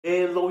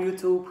Hello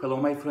YouTube, hello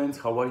my friends,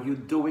 how are you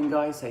doing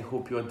guys? I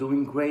hope you are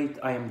doing great.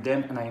 I am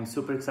Dan and I am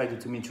super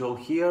excited to meet you all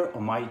here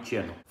on my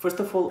channel. First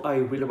of all, I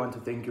really want to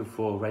thank you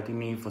for writing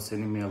me, for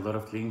sending me a lot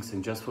of links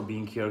and just for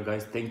being here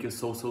guys. Thank you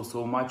so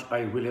much. I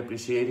really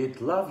appreciate it.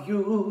 Love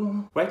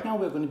you. Right now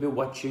we're going to be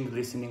watching,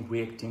 listening,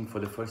 reacting for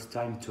the first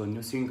time to a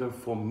new singer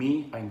for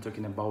me. I'm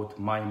talking about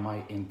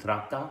Maymay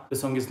Entrata. The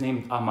song is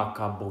named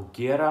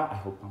Amakabogera. I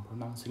hope I'm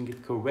pronouncing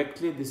it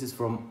correctly. This is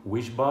from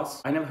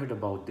Wishbus. I never heard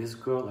about this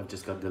girl. I've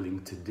just got the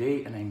link today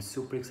and I'm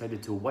super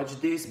excited to watch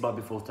this. But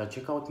before that,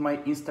 check out my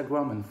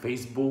Instagram and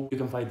Facebook. You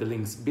can find the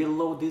links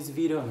below this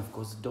video, and of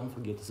course don't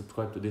forget to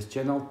subscribe to this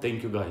channel.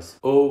 Thank you guys.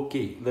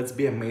 Okay, let's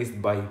be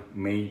amazed by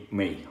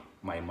Maymay.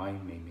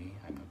 Maymay,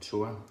 I'm not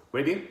sure.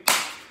 Ready?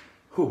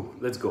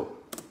 Let's go.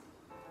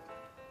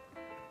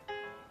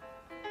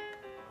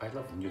 I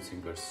love new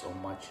singers so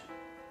much.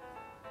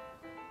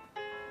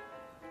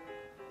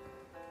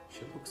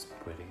 She looks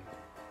pretty.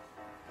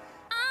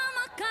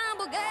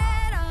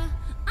 Amakabogera,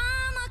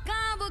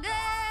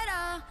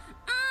 Amakabogera,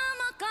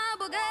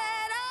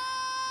 Amakabogera.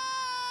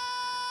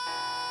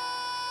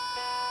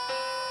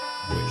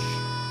 Wish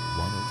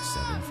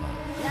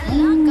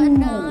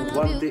 1075.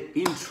 What the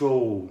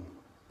intro!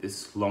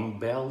 This long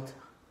belt.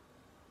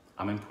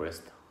 I'm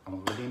impressed. I'm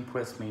already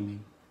impressed, maybe.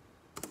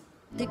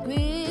 The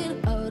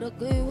green out of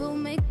gray will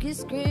make you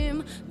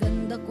scream.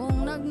 Ganda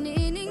kong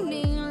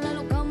nagniningning,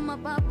 lalo kang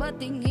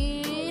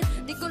mapapatingin.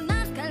 Di ko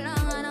na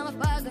kailangan na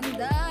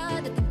mapaganda.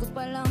 Dating ko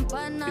palang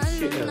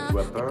panalo na.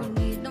 Di ko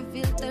need ng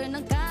filter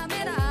ng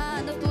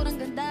camera. Naturang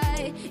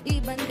ganda'y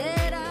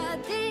ibandera.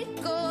 Di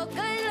ko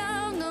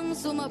kailangang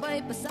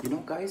sumabay pa sa... You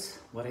know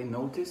guys, what I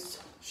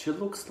noticed? She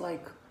looks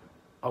like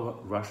our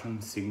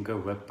Russian singer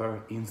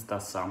rapper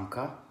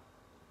Samka.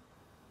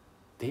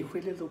 They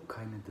really look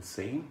kind of the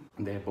same,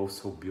 and they're both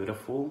so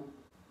beautiful.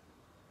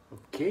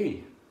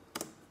 Okay.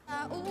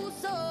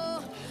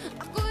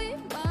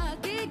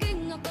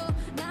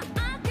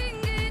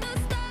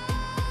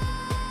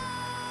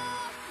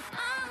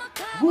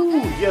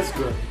 Woo, yes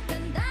girl.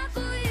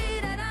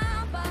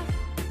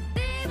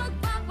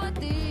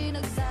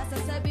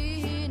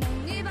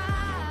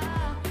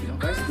 You know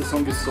guys, the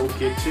song is so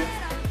catchy.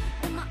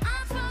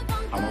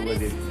 I'm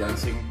already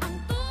dancing.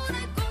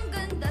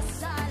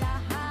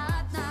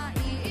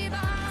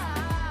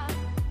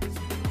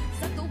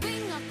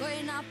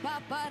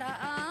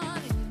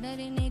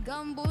 Narinig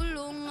ang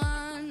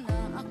bulungan na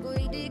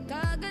ako'y di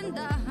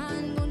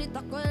kagandahan, ngunit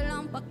ako'y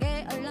lang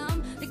pakialam.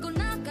 Di ko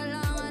na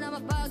kailangan na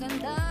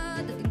mapaganda.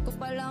 Dating ko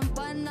palang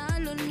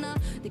panalo na.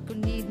 Di ko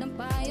need ng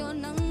payo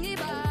ng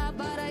iba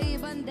para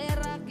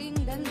ibandera aking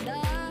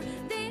ganda.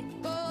 Di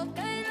ko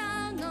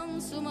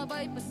kailangang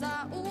sumabay pa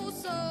sa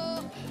uso.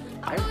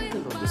 I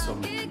really love this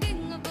song.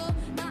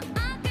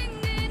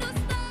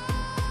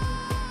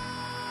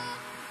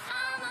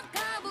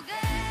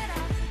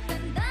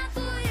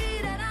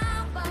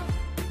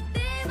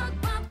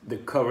 The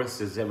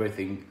chorus is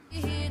everything.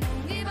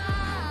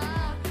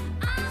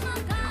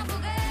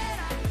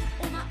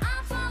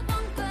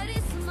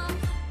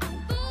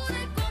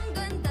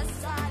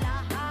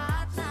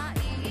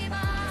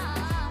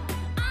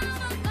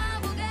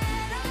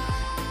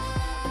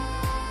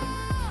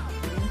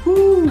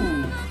 Woo!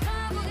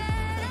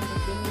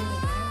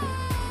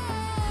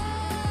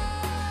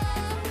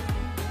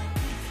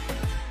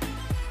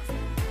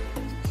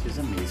 She's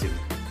amazing.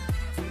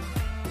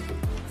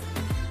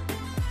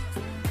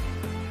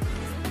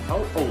 How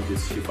old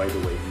is she, by the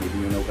way? Maybe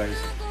you know, guys.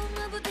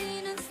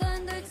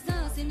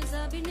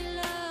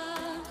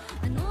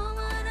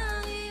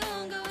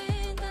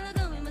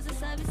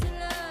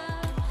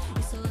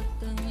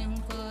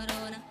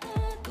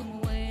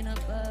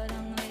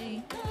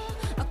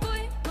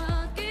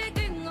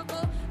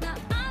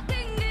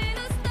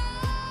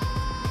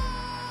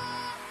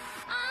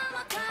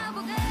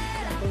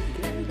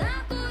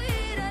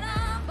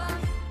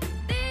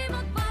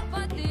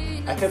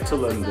 I have to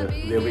learn the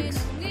lyrics.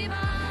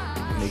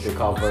 Make a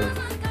cover.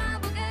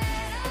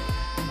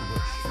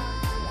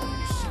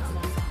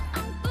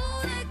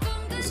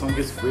 The song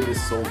is really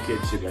so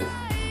catchy, guys.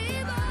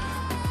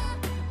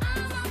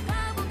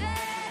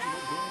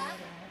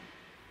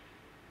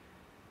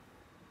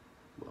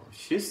 Wow,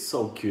 she's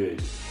so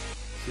cute.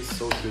 She's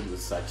so cute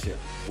with such a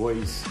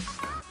voice.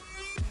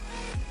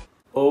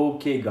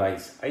 Okay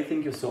guys, I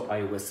think you saw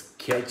I was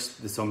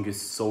catched. The song is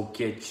so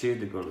catchy,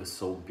 the girl is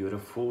so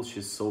beautiful,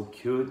 she's so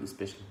cute,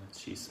 especially when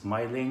she's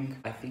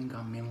smiling. I think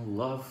I'm in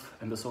love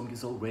and the song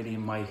is already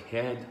in my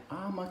head.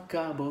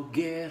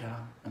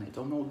 Amakabogera, and I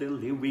don't know the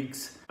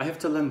lyrics. I have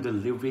to learn the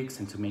lyrics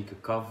and to make a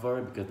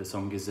cover because the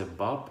song is a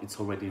bop. It's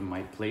already in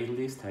my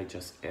playlist, I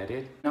just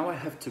added. Now I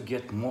have to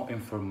get more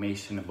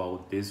information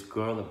about this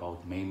girl,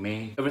 about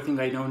Maymay. Everything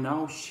I know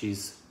now,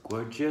 she's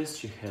gorgeous.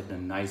 She had a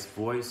nice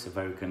voice, a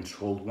very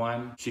controlled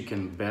one. She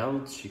can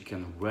belt, she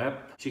can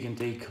rap, she can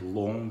take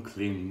long,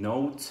 clean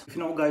notes. If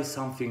you know guys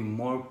something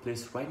more,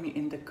 please write me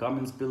in the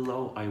comments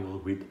below. I will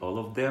read all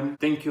of them.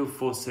 Thank you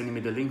for sending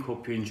me the link.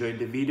 Hope you enjoyed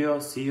the video.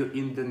 See you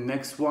in the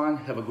next one.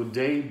 Have a good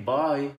day. Bye.